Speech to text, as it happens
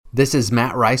This is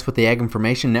Matt Rice with the Ag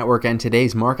Information Network and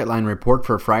today's Market Line report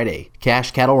for Friday.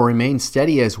 Cash cattle remain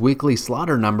steady as weekly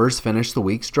slaughter numbers finish the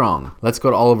week strong. Let's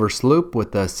go to Oliver Sloop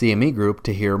with the CME Group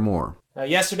to hear more.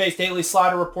 Yesterday's daily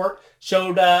slaughter report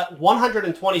showed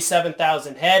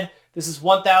 127,000 head. This is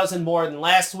 1,000 more than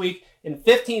last week and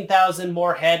 15,000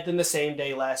 more head than the same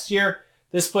day last year.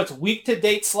 This puts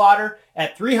week-to-date slaughter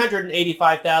at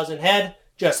 385,000 head,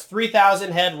 just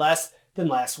 3,000 head less than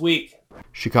last week.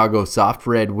 Chicago soft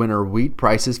red winter wheat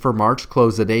prices for March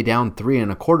closed the day down 3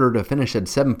 1/4 to finish at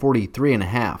 $743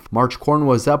 1/2. March corn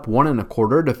was up 1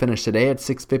 1/4 to finish today at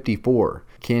 $654.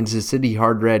 Kansas City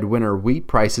hard red winter wheat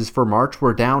prices for March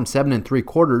were down 7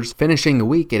 3/4, finishing the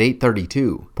week at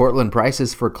 $832. Portland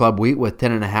prices for club wheat with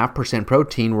 10.5%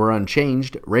 protein were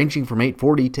unchanged, ranging from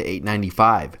 $840 to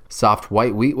 $895. Soft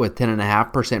white wheat with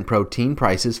 10.5% protein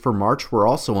prices for March were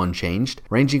also unchanged,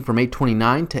 ranging from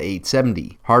 $829 to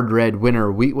 $870. Hard red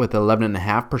winter wheat with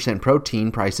 11.5%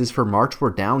 protein prices for March were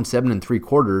down 7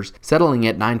 3/4, settling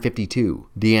at $952.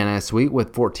 DNS wheat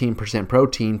with 14%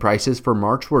 protein prices for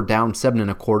March were down 7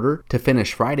 1/4 to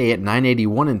finish Friday at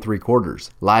 $981 3/4.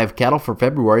 Live cattle for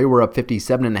February were up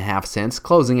 57.5 cents,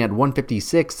 closing at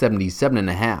 $156.77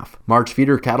 1/2. March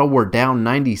feeder cattle were down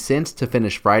 90 cents to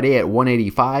finish Friday at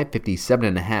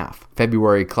 $185.57 1/2.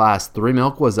 February Class 3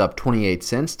 milk was up 28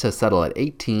 cents to settle at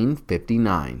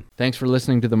 $18.59. Thanks for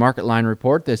listening to the Market Line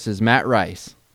Report. This is Matt Rice.